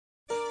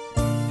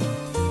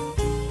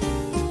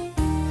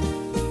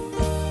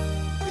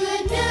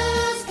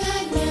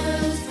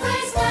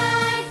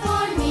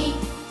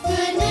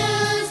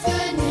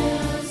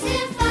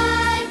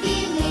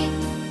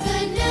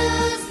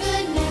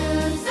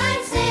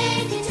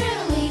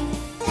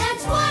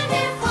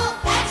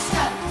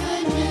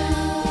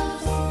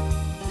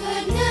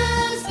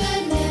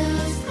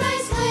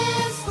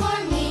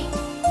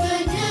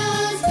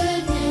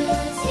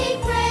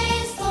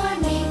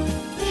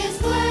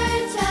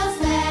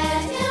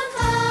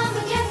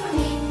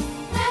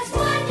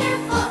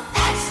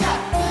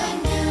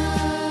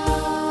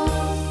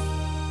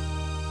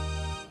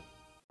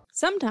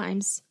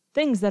Sometimes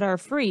things that are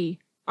free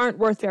aren't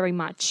worth very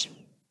much.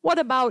 What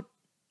about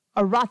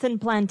a rotten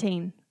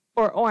plantain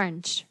or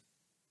orange?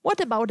 What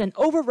about an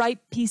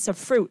overripe piece of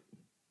fruit?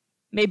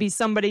 Maybe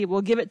somebody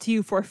will give it to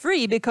you for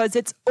free because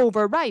it's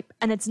overripe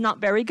and it's not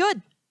very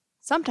good.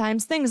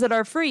 Sometimes things that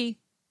are free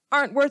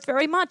aren't worth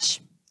very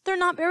much. They're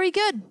not very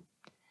good.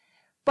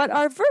 But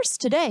our verse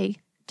today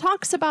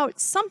talks about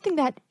something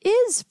that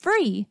is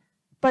free,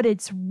 but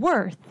it's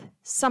worth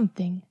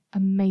something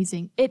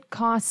amazing. It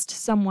cost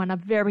someone a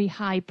very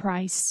high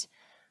price,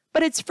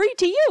 but it's free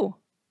to you.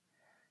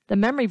 The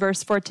memory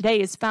verse for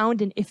today is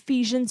found in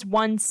Ephesians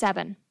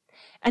 1:7.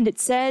 And it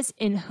says,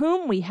 in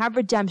whom we have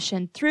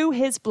redemption through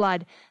his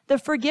blood, the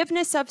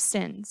forgiveness of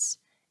sins.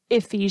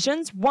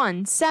 Ephesians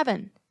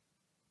 1:7.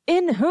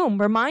 In whom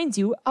reminds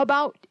you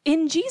about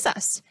in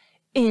Jesus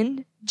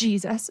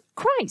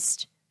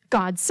Christ,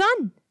 God's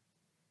Son.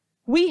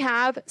 We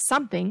have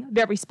something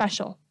very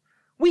special.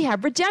 We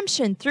have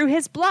redemption through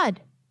his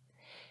blood.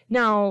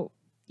 Now,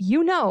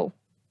 you know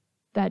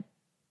that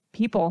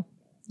people,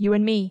 you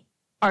and me,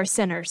 are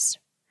sinners,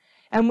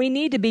 and we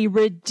need to be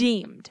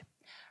redeemed.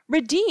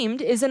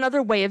 Redeemed is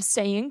another way of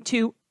saying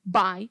to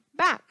buy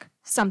back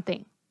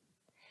something.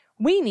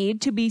 We need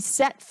to be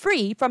set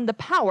free from the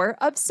power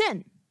of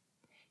sin.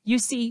 You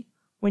see,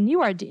 when you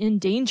are in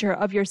danger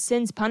of your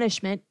sin's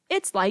punishment,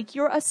 it's like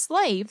you're a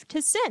slave to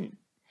sin.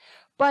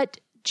 But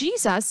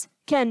Jesus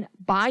can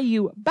buy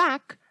you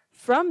back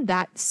from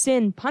that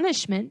sin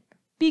punishment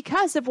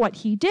because of what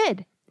he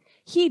did.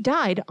 He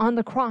died on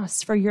the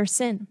cross for your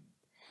sin.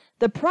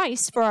 The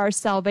price for our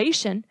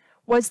salvation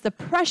was the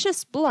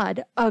precious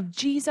blood of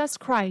Jesus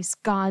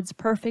Christ, God's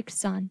perfect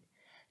Son.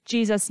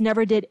 Jesus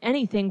never did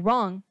anything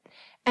wrong,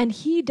 and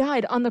he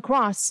died on the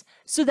cross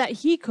so that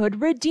he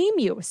could redeem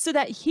you, so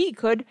that he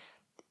could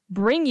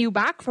bring you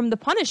back from the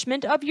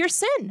punishment of your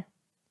sin.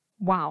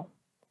 Wow.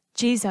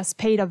 Jesus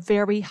paid a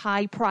very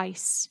high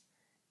price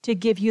to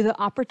give you the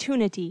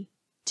opportunity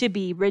to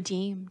be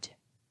redeemed.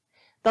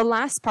 The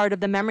last part of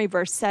the memory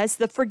verse says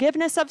the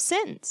forgiveness of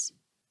sins.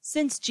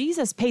 Since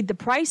Jesus paid the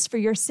price for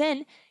your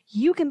sin,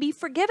 you can be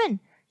forgiven.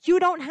 You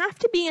don't have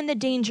to be in the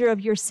danger of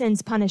your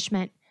sin's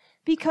punishment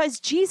because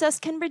Jesus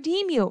can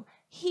redeem you.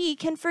 He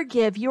can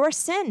forgive your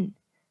sin.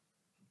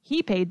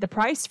 He paid the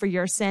price for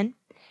your sin.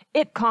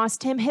 It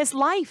cost him his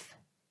life.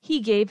 He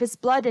gave his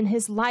blood and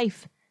his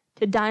life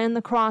to die on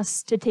the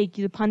cross to take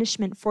you the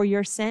punishment for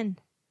your sin.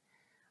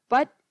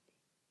 But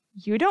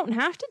you don't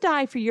have to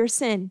die for your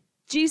sin.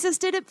 Jesus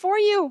did it for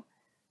you.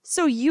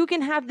 So you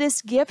can have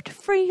this gift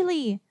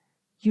freely.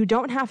 You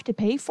don't have to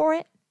pay for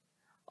it.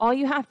 All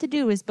you have to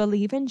do is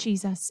believe in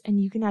Jesus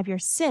and you can have your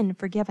sin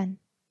forgiven.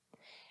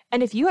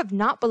 And if you have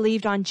not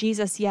believed on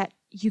Jesus yet,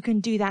 you can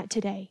do that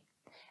today.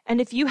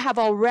 And if you have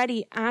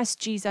already asked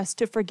Jesus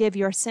to forgive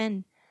your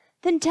sin,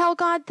 then tell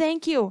God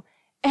thank you.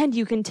 And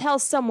you can tell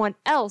someone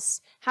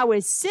else how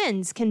his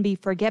sins can be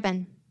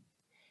forgiven.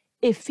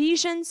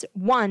 Ephesians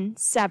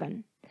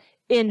 1:7.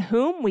 In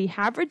whom we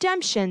have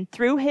redemption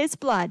through his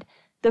blood,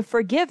 the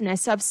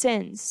forgiveness of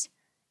sins.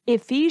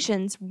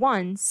 Ephesians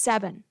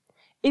 1:7.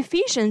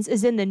 Ephesians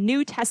is in the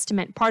New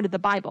Testament part of the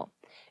Bible.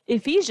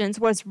 Ephesians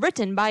was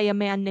written by a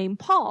man named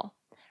Paul.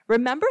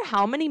 Remember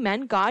how many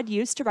men God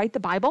used to write the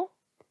Bible?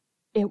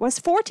 It was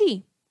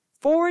 40.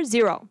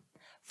 40.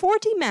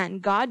 40 men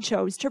God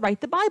chose to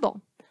write the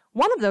Bible.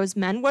 One of those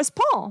men was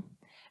Paul.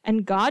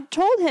 And God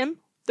told him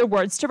the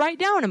words to write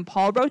down, and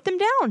Paul wrote them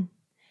down.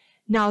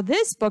 Now,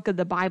 this book of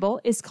the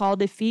Bible is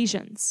called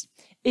Ephesians.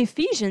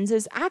 Ephesians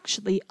is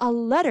actually a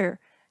letter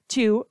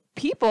to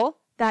people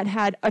that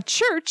had a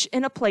church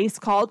in a place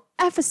called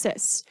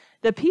Ephesus.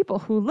 The people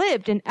who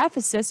lived in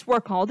Ephesus were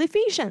called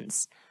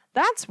Ephesians.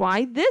 That's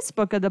why this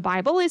book of the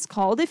Bible is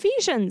called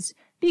Ephesians,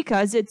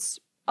 because it's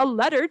a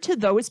letter to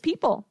those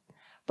people.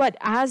 But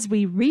as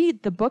we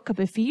read the book of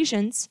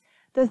Ephesians,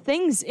 the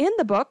things in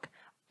the book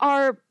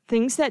are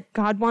things that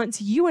God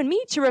wants you and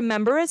me to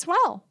remember as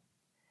well.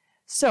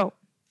 So,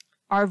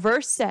 our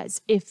verse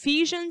says,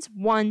 Ephesians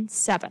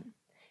 1:7,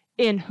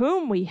 in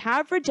whom we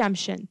have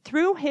redemption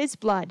through his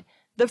blood,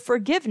 the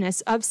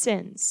forgiveness of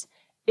sins.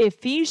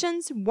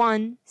 Ephesians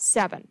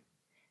 1:7.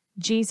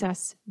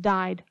 Jesus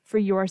died for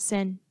your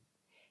sin.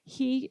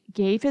 He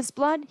gave his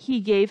blood, he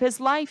gave his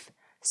life,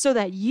 so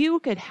that you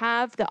could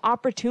have the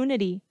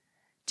opportunity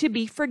to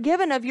be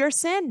forgiven of your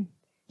sin.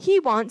 He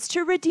wants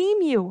to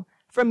redeem you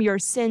from your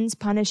sin's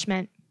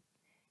punishment.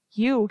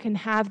 You can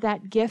have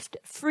that gift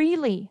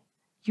freely.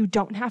 You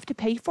don't have to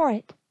pay for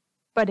it.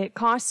 But it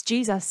cost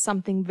Jesus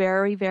something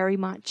very, very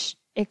much.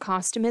 It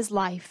cost him his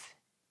life.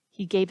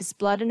 He gave his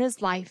blood and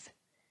his life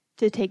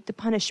to take the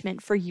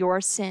punishment for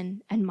your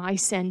sin and my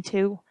sin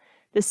too,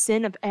 the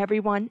sin of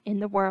everyone in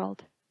the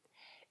world.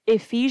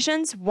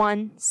 Ephesians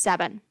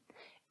 1:7,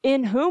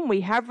 in whom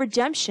we have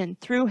redemption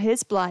through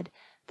his blood,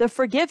 the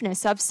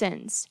forgiveness of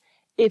sins.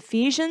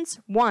 Ephesians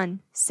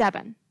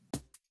 1:7.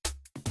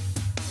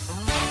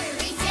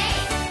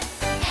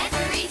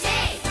 Every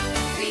day,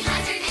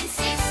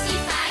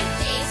 365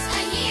 days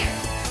a year.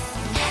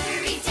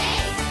 Every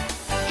day,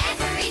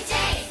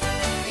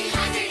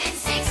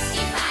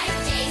 365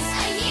 days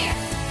a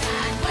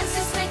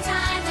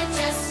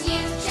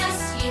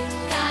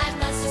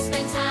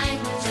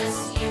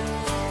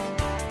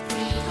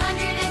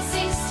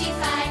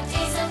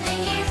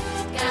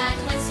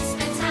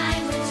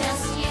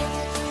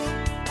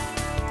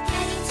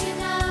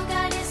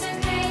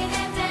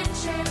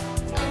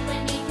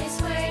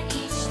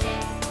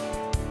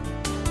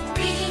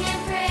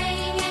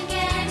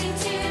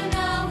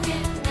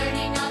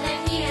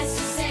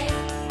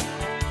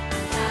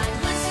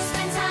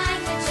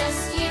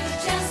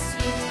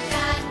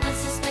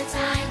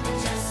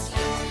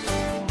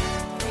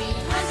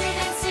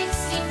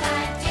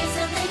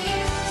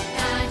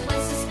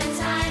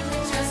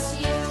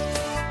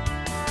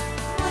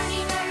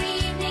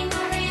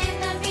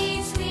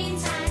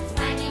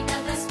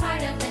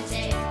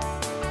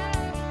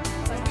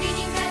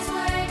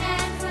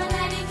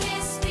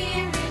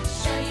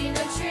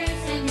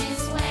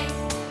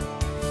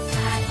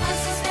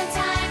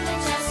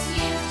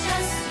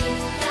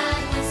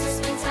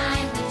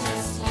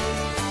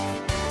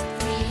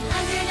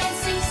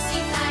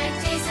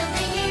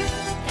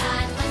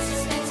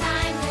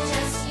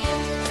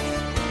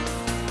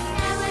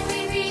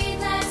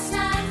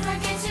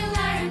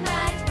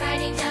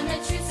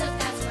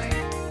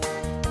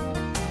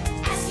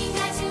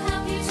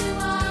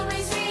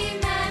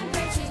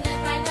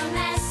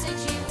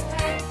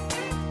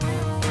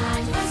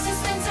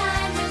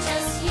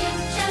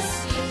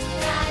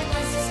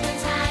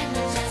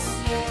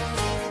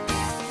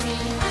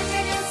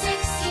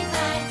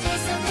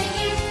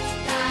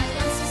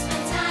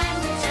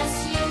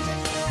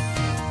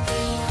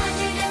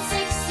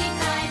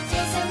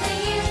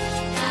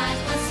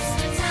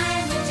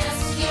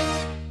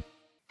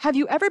Have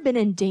you ever been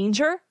in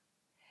danger?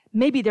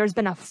 Maybe there's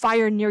been a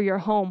fire near your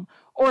home,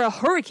 or a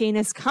hurricane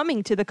is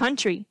coming to the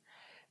country.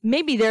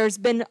 Maybe there's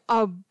been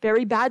a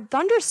very bad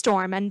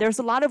thunderstorm and there's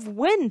a lot of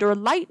wind or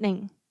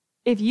lightning.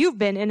 If you've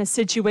been in a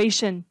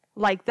situation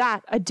like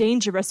that, a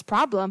dangerous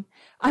problem,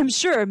 I'm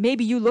sure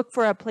maybe you look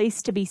for a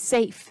place to be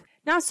safe.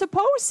 Now,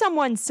 suppose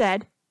someone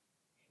said,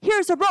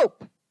 "Here's a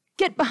rope.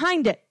 Get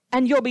behind it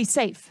and you'll be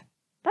safe."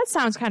 That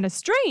sounds kind of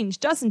strange,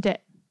 doesn't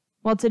it?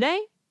 Well,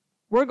 today,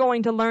 we're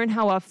going to learn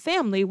how a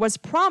family was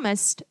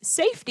promised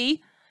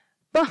safety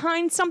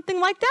behind something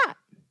like that,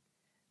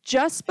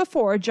 just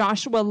before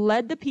Joshua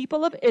led the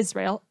people of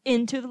Israel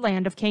into the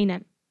land of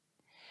Canaan.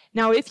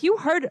 Now, if you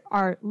heard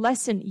our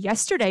lesson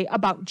yesterday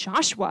about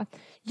Joshua,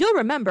 you'll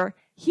remember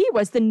he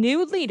was the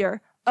new leader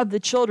of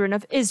the children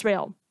of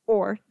Israel,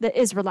 or the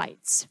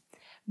Israelites.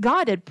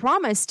 God had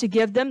promised to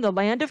give them the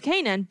land of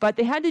Canaan, but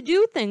they had to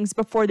do things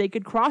before they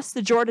could cross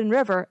the Jordan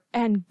River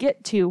and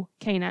get to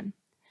Canaan.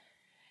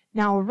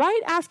 Now,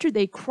 right after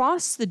they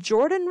crossed the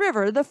Jordan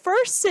River, the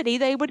first city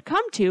they would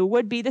come to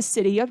would be the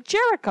city of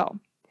Jericho.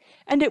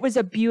 And it was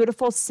a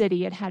beautiful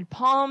city. It had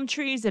palm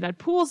trees, it had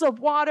pools of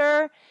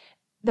water.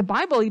 The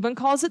Bible even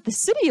calls it the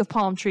city of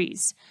palm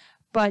trees.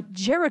 But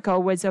Jericho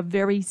was a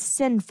very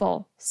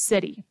sinful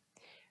city.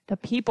 The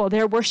people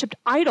there worshiped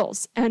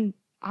idols, and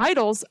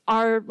idols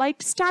are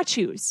like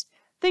statues,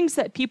 things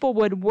that people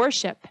would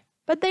worship,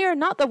 but they are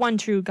not the one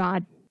true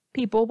God.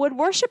 People would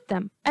worship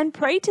them and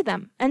pray to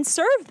them and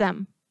serve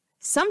them.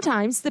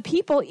 Sometimes the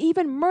people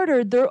even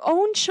murdered their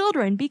own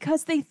children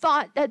because they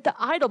thought that the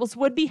idols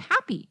would be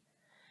happy.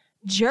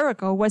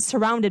 Jericho was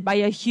surrounded by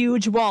a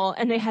huge wall,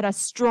 and they had a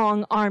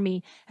strong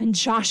army, and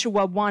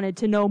Joshua wanted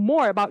to know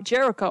more about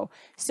Jericho,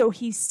 so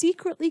he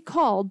secretly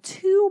called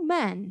 2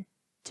 men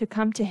to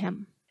come to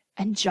him.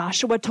 And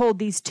Joshua told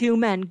these 2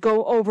 men,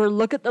 "Go over,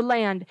 look at the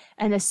land,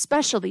 and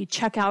especially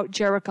check out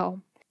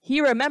Jericho." He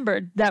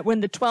remembered that when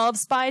the 12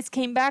 spies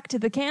came back to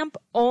the camp,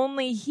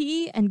 only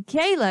he and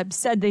Caleb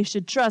said they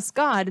should trust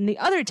God, and the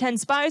other 10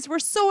 spies were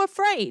so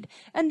afraid,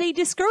 and they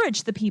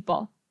discouraged the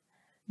people.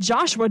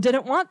 Joshua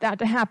didn't want that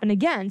to happen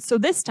again, so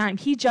this time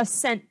he just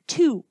sent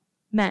 2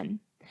 men,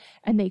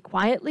 and they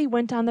quietly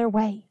went on their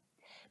way.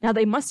 Now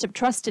they must have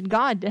trusted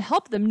God to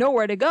help them know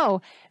where to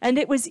go, and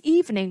it was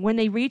evening when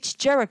they reached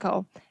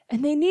Jericho,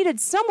 and they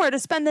needed somewhere to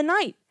spend the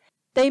night.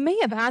 They may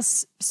have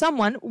asked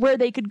someone where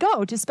they could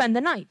go to spend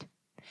the night.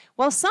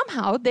 Well,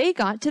 somehow they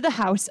got to the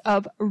house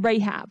of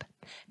Rahab.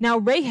 Now,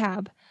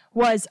 Rahab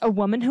was a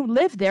woman who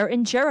lived there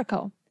in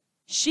Jericho.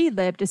 She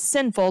lived a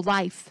sinful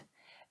life,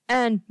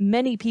 and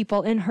many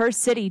people in her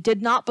city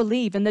did not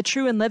believe in the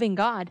true and living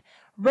God.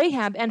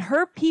 Rahab and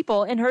her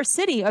people in her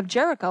city of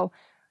Jericho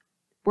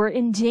were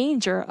in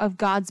danger of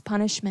God's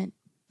punishment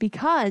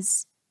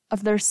because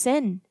of their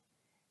sin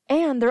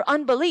and their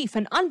unbelief.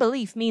 And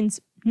unbelief means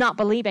not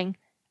believing.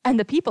 And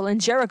the people in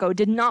Jericho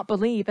did not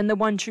believe in the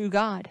one true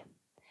God.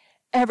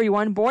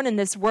 Everyone born in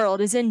this world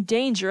is in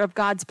danger of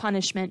God's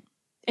punishment,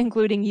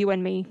 including you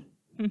and me.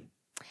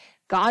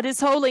 God is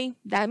holy.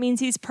 That means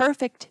he's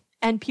perfect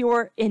and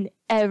pure in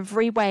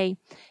every way.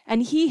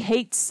 And he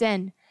hates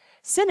sin.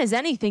 Sin is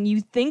anything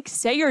you think,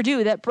 say, or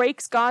do that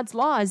breaks God's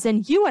laws.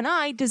 And you and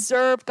I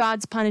deserve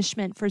God's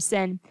punishment for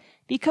sin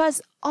because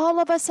all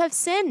of us have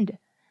sinned.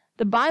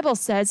 The Bible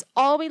says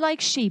all we like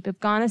sheep have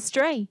gone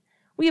astray.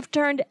 We have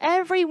turned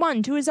every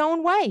one to his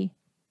own way.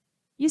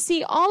 You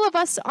see, all of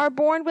us are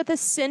born with a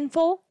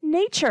sinful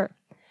nature.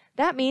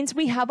 That means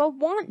we have a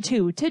want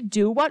to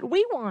do what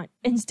we want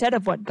instead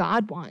of what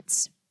God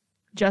wants.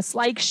 Just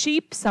like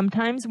sheep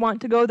sometimes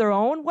want to go their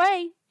own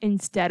way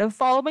instead of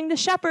following the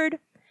shepherd,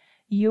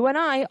 you and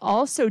I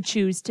also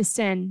choose to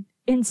sin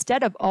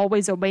instead of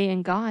always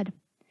obeying God.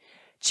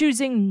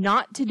 Choosing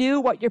not to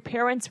do what your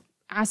parents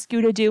ask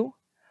you to do,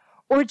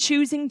 or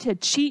choosing to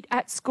cheat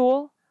at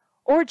school,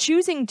 or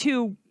choosing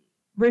to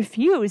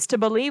refuse to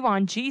believe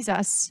on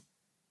Jesus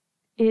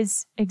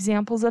is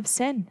examples of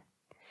sin.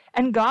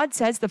 And God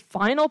says the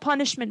final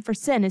punishment for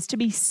sin is to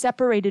be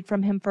separated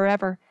from him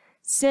forever.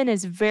 Sin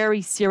is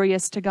very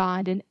serious to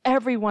God, and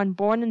everyone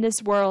born in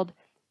this world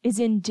is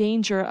in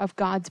danger of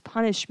God's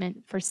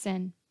punishment for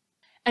sin.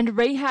 And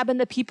Rahab and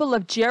the people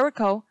of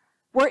Jericho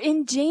were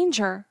in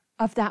danger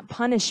of that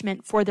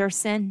punishment for their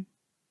sin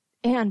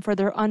and for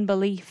their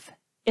unbelief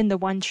in the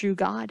one true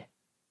God.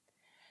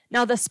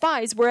 Now the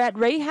spies were at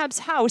Rahab's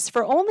house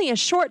for only a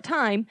short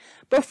time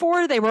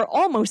before they were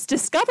almost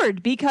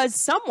discovered because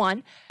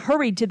someone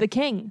hurried to the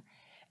king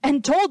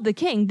and told the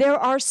king, "There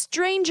are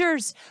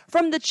strangers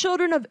from the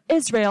children of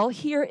Israel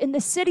here in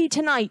the city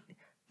tonight.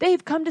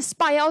 They've come to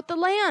spy out the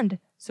land."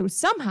 So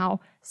somehow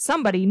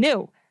somebody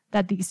knew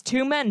that these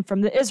 2 men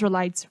from the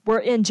Israelites were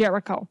in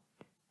Jericho.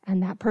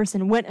 And that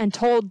person went and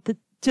told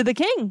to the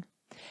king.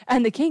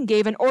 And the king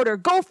gave an order,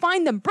 "Go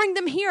find them, bring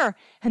them here."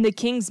 And the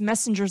king's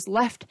messengers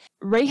left.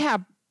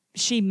 Rahab,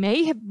 she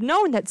may have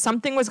known that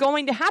something was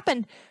going to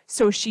happen.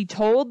 So she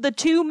told the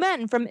 2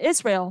 men from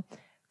Israel,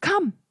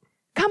 come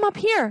up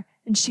here."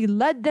 And she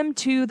led them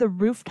to the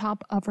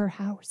rooftop of her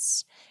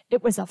house.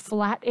 It was a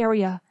flat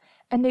area,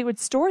 and they would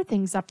store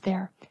things up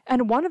there.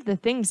 And one of the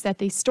things that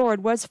they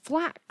stored was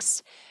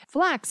flax.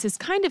 Flax is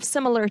kind of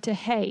similar to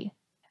hay.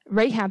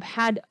 Rahab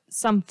had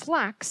some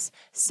flax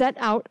set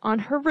out on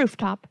her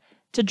rooftop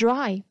to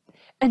dry.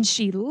 And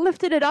she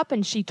lifted it up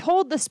and she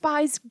told the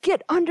spies,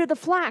 "Get under the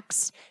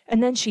flax."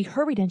 And then she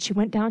hurried and she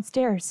went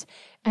downstairs.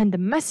 And the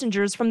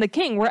messengers from the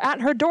king were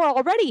at her door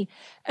already.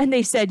 And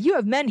they said, "You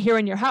have men here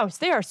in your house.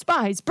 They are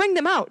spies. Bring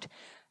them out."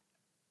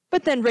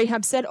 But then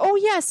Rahab said, "Oh,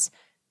 yes,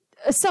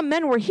 some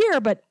men were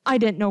here, but I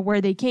didn't know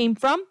where they came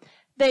from.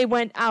 They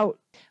went out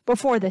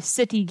before the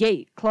city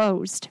gate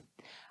closed.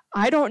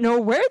 I don't know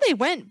where they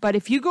went, but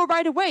if you go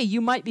right away, you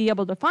might be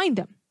able to find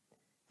them."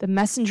 The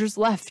messengers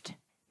left.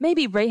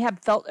 Maybe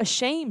Rahab felt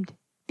ashamed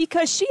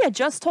because she had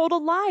just told a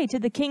lie to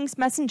the king's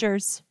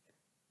messengers.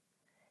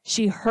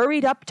 She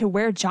hurried up to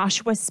where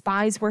Joshua's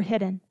spies were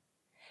hidden.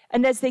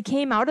 And as they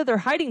came out of their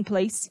hiding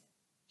place,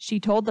 she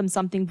told them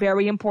something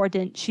very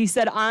important. She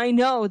said, "I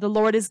know the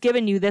Lord has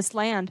given you this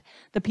land.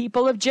 The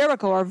people of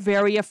Jericho are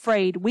very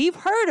afraid. We've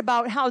heard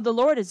about how the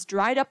Lord has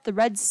dried up the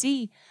Red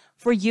Sea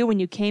for you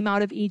when you came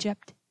out of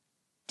Egypt."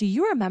 Do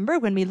you remember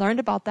when we learned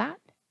about that?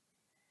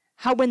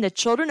 How when the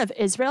children of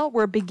Israel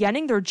were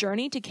beginning their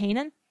journey to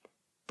Canaan,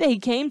 they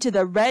came to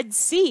the Red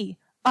Sea,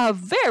 a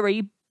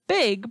very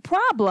big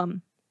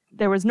problem.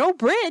 There was no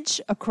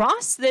bridge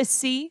across this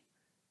sea.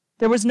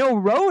 There was no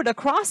road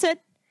across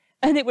it,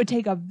 and it would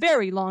take a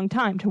very long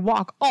time to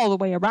walk all the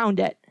way around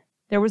it.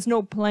 There was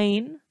no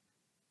plane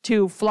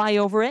to fly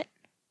over it.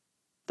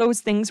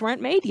 Those things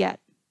weren't made yet.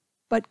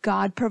 But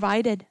God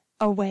provided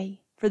a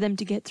way for them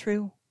to get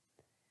through.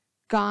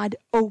 God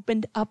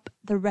opened up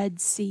the Red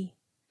Sea.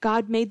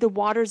 God made the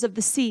waters of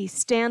the sea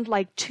stand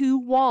like two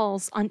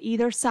walls on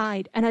either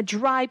side and a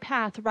dry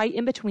path right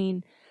in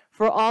between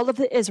for all of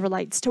the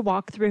Israelites to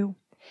walk through.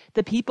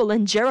 The people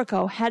in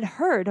Jericho had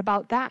heard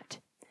about that.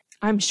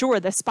 I'm sure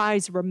the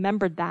spies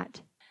remembered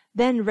that.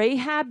 Then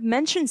Rahab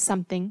mentioned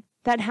something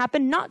that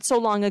happened not so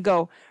long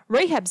ago.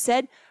 Rahab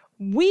said,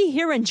 "We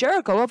here in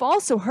Jericho have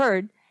also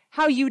heard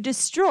how you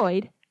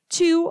destroyed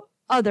two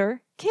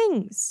other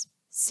kings,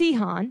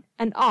 Sihon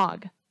and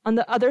Og, on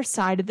the other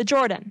side of the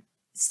Jordan."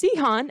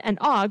 Sihon and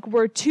Og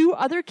were two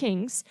other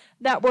kings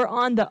that were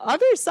on the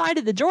other side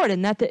of the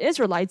Jordan that the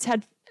Israelites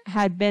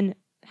had been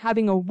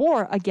having a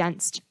war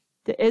against.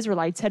 The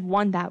Israelites had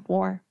won that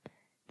war.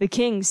 The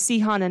kings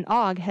Sihon and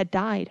Og had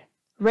died.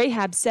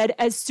 Rahab said,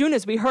 "As soon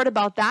as we heard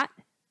about that,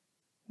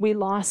 we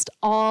lost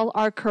all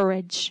our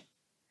courage."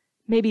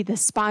 Maybe the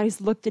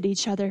spies looked at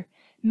each other.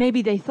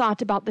 Maybe they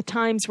thought about the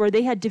times where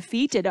they had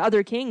defeated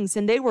other kings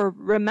and they were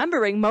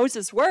remembering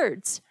Moses'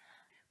 words.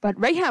 But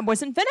Rahab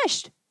wasn't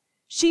finished.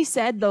 She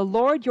said, "The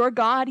Lord your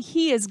God,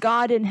 he is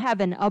God in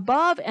heaven,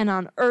 above and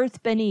on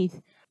earth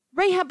beneath."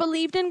 Rahab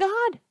believed in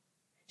God.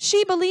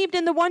 She believed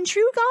in the one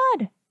true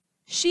God.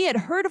 She had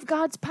heard of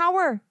God's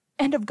power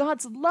and of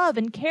God's love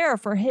and care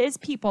for his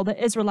people,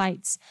 the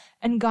Israelites.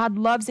 And God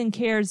loves and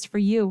cares for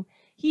you.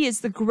 He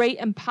is the great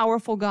and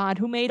powerful God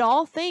who made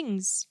all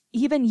things,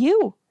 even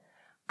you.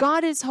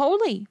 God is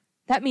holy.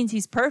 That means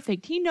he's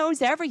perfect. He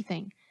knows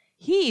everything.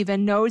 He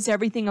even knows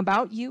everything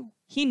about you.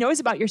 He knows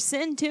about your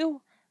sin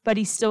too, but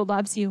he still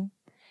loves you.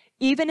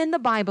 Even in the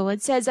Bible,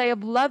 it says, "I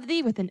have loved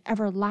thee with an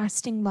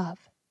everlasting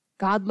love."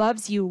 God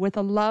loves you with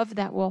a love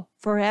that will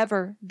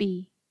forever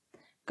be.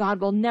 God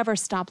will never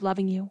stop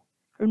loving you.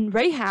 And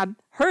Rahab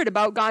heard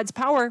about God's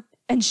power,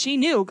 and she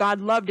knew God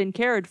loved and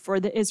cared for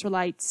the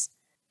Israelites.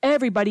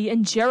 Everybody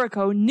in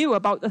Jericho knew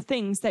about the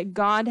things that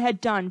God had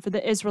done for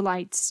the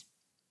Israelites.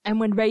 And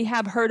when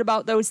Rahab heard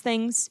about those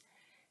things,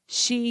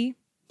 she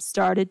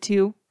started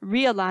to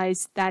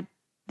realize that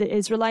the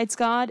Israelites'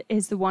 God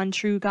is the one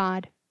true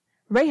God.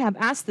 Rahab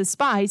asked the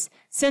spies,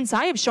 "Since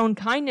I have shown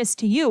kindness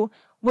to you,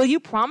 will you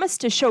promise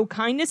to show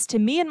kindness to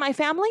me and my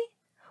family?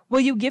 Will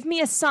you give me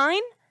a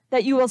sign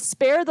that you will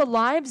spare the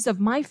lives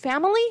of my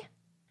family?"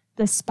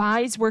 The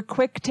spies were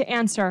quick to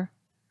answer,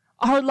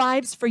 "Our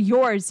lives for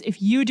yours if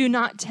you do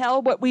not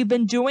tell what we've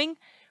been doing.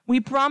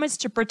 We promise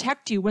to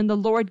protect you when the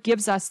Lord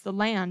gives us the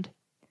land."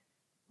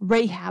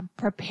 Rahab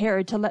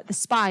prepared to let the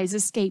spies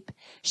escape.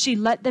 She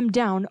let them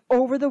down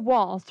over the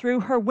wall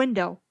through her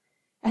window,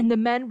 and the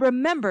men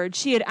remembered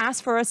she had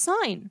asked for a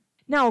sign.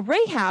 Now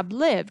Rahab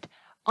lived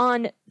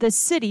on the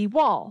city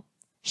wall.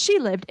 She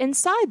lived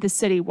inside the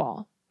city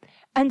wall.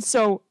 And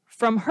so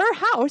from her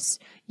house,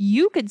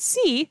 you could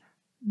see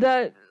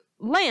the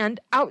land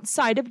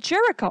outside of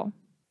Jericho.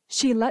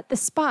 She let the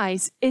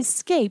spies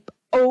escape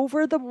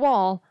over the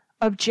wall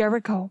of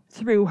Jericho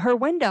through her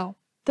window.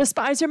 The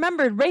spies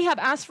remembered Rahab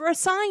asked for a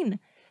sign.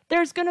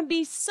 There's going to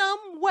be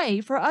some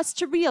way for us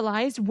to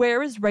realize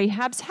where is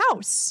Rahab's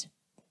house,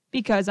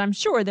 because I'm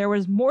sure there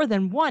was more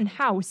than one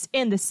house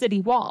in the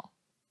city wall.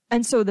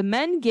 And so the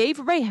men gave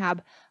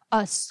Rahab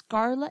a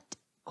scarlet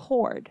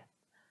cord.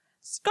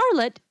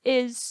 Scarlet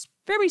is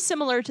very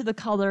similar to the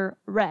color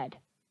red,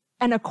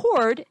 and a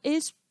cord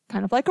is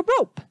kind of like a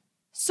rope.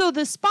 So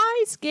the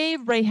spies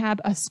gave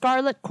Rahab a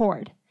scarlet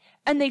cord,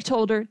 and they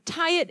told her,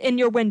 "Tie it in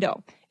your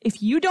window.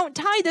 If you don't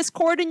tie this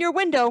cord in your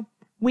window,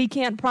 we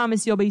can't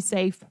promise you'll be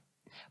safe."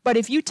 But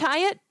if you tie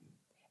it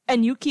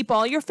and you keep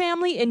all your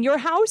family in your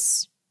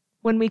house,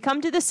 when we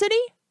come to the city,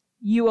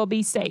 you will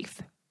be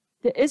safe.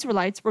 The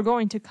Israelites were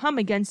going to come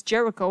against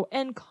Jericho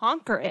and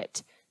conquer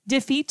it,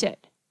 defeat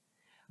it.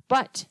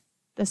 But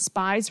the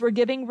spies were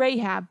giving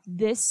Rahab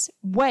this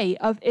way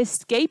of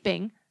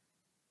escaping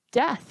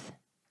death.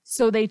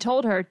 So they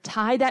told her,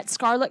 tie that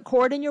scarlet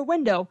cord in your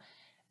window,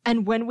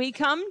 and when we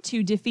come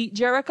to defeat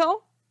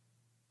Jericho,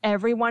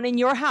 everyone in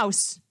your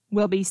house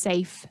will be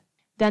safe.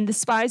 Then the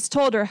spies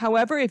told her,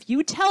 however, if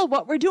you tell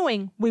what we're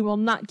doing, we will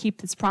not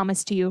keep this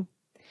promise to you.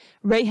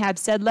 Rahab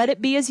said, let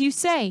it be as you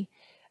say.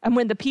 And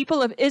when the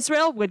people of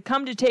Israel would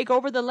come to take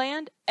over the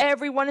land,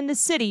 everyone in the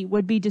city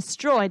would be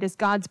destroyed as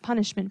God's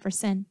punishment for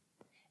sin.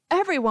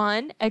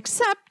 Everyone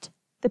except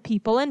the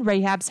people in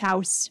Rahab's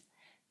house,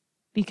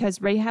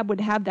 because Rahab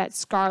would have that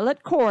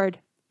scarlet cord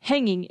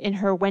hanging in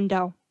her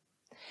window.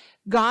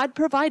 God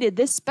provided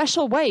this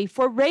special way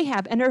for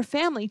Rahab and her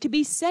family to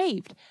be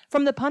saved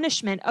from the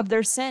punishment of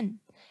their sin.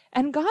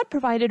 And God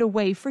provided a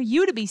way for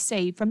you to be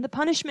saved from the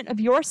punishment of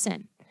your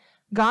sin.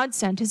 God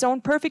sent his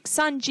own perfect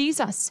son,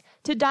 Jesus,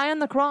 to die on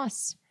the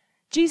cross.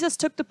 Jesus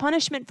took the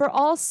punishment for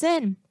all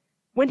sin.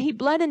 When he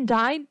bled and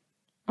died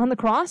on the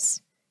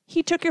cross,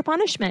 he took your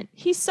punishment.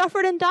 He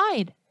suffered and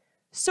died.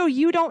 So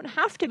you don't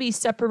have to be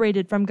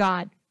separated from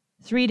God.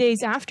 3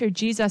 days after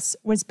Jesus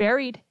was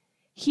buried,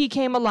 he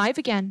came alive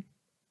again,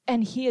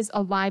 and he is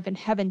alive in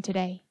heaven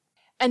today.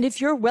 And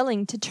if you're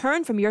willing to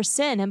turn from your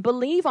sin and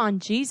believe on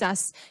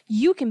Jesus,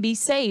 you can be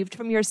saved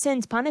from your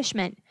sin's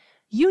punishment.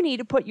 You need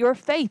to put your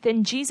faith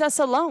in Jesus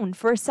alone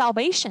for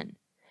salvation.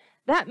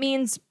 That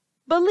means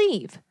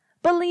believe.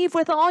 Believe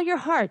with all your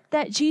heart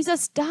that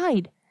Jesus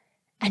died,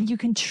 and you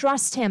can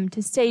trust him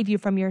to save you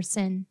from your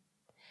sin.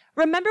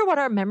 Remember what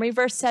our memory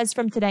verse says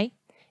from today?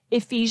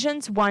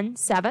 Ephesians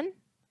 1:7.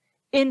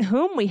 In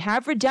whom we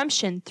have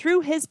redemption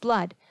through his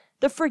blood,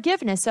 the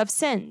forgiveness of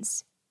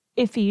sins.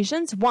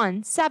 Ephesians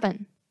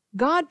 1:7.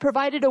 God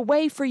provided a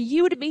way for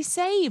you to be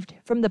saved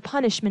from the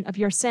punishment of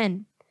your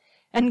sin.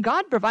 And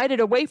God provided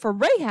a way for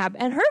Rahab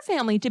and her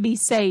family to be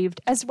saved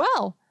as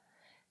well.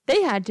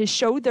 They had to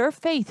show their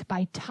faith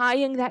by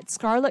tying that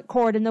scarlet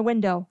cord in the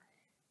window,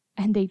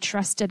 and they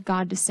trusted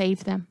God to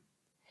save them.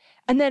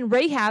 And then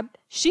Rahab,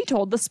 she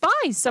told the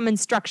spies some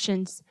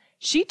instructions.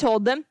 She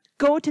told them,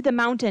 go to the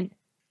mountain.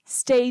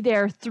 Stay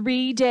there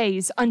 3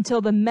 days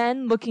until the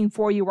men looking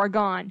for you are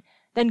gone.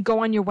 Then go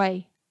on your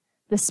way.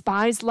 The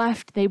spies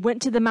left. They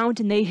went to the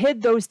mountain. They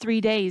hid those 3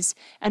 days,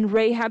 and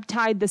Rahab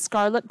tied the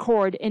scarlet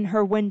cord in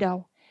her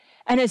window.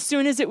 And as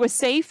soon as it was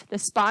safe, the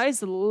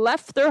spies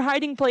left their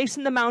hiding place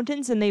in the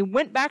mountains, and they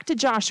went back to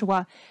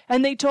Joshua,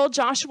 and they told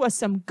Joshua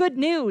some good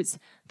news.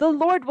 The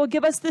Lord will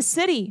give us the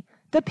city.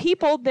 The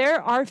people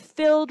there are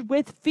filled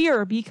with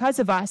fear because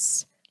of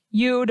us.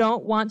 You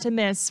don't want to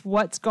miss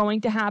what's going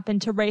to happen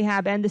to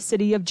Rahab and the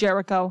city of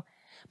Jericho.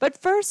 But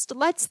first,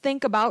 let's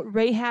think about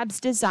Rahab's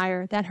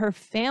desire that her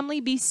family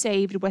be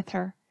saved with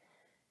her.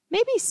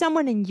 Maybe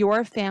someone in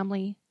your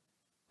family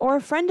or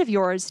a friend of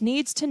yours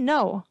needs to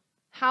know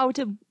how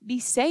to be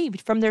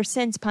saved from their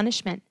sin's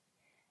punishment.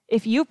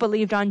 If you've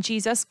believed on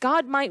Jesus,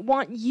 God might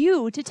want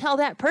you to tell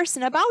that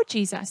person about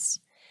Jesus.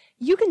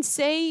 You can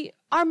say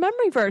our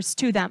memory verse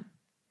to them,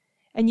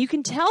 and you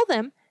can tell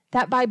them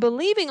that by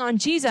believing on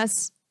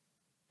Jesus,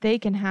 they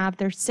can have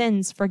their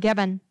sins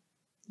forgiven.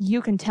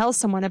 You can tell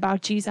someone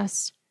about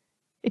Jesus.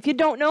 If you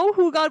don't know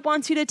who God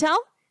wants you to tell,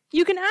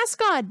 you can ask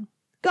God,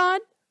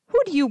 God, who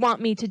do you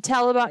want me to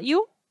tell about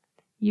you?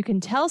 You can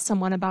tell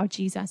someone about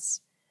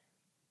Jesus.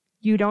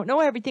 You don't know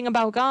everything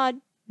about God,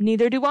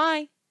 neither do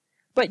I,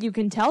 but you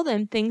can tell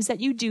them things that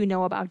you do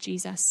know about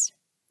Jesus.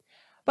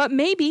 But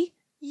maybe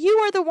you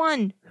are the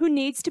one who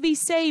needs to be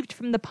saved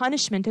from the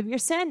punishment of your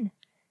sin.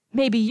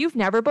 Maybe you've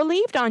never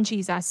believed on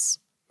Jesus.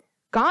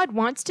 God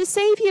wants to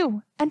save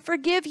you and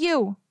forgive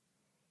you.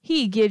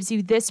 He gives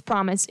you this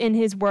promise in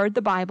his word,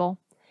 the Bible.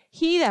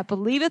 He that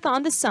believeth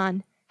on the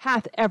Son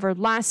hath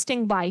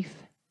everlasting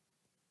life.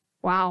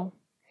 Wow.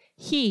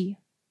 He,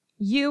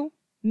 you,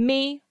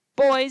 me,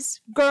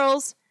 boys,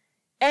 girls,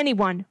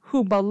 anyone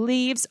who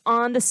believes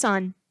on the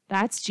Son,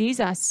 that's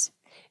Jesus.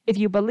 If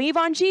you believe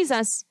on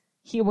Jesus,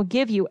 he will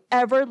give you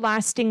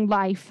everlasting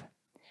life.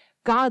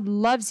 God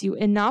loves you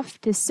enough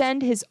to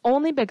send his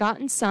only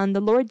begotten Son, the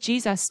Lord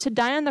Jesus, to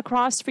die on the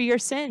cross for your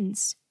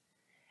sins.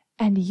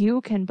 And you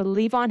can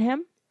believe on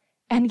him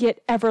and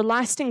get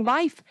everlasting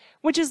life,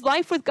 which is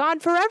life with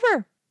God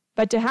forever.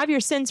 But to have your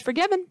sins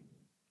forgiven,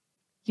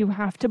 you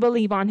have to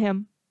believe on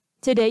him.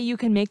 Today you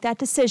can make that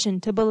decision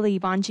to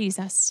believe on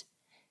Jesus.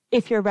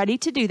 If you're ready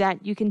to do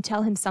that, you can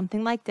tell him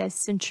something like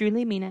this and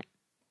truly mean it.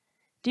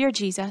 Dear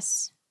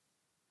Jesus,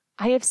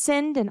 I have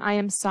sinned and I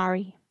am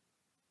sorry.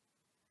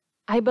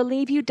 I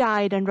believe you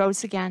died and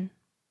rose again.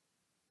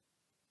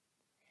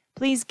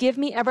 Please give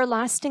me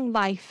everlasting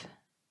life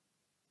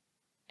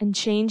and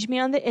change me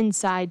on the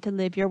inside to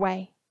live your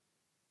way.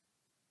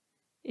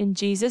 In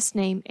Jesus'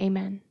 name,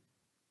 amen.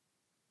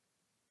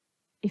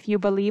 If you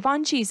believe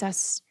on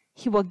Jesus,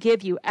 he will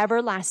give you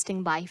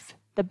everlasting life,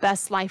 the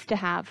best life to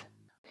have.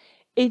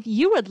 If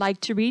you would like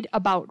to read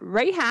about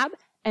Rahab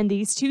and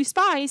these two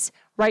spies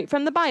right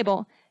from the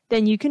Bible,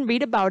 then you can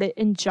read about it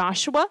in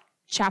Joshua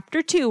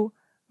chapter 2,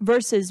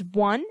 verses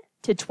 1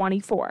 to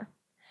 24.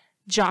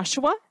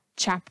 Joshua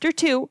chapter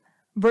 2,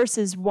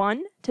 verses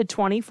 1 to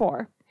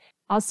 24.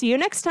 I'll see you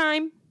next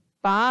time.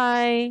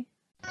 Bye.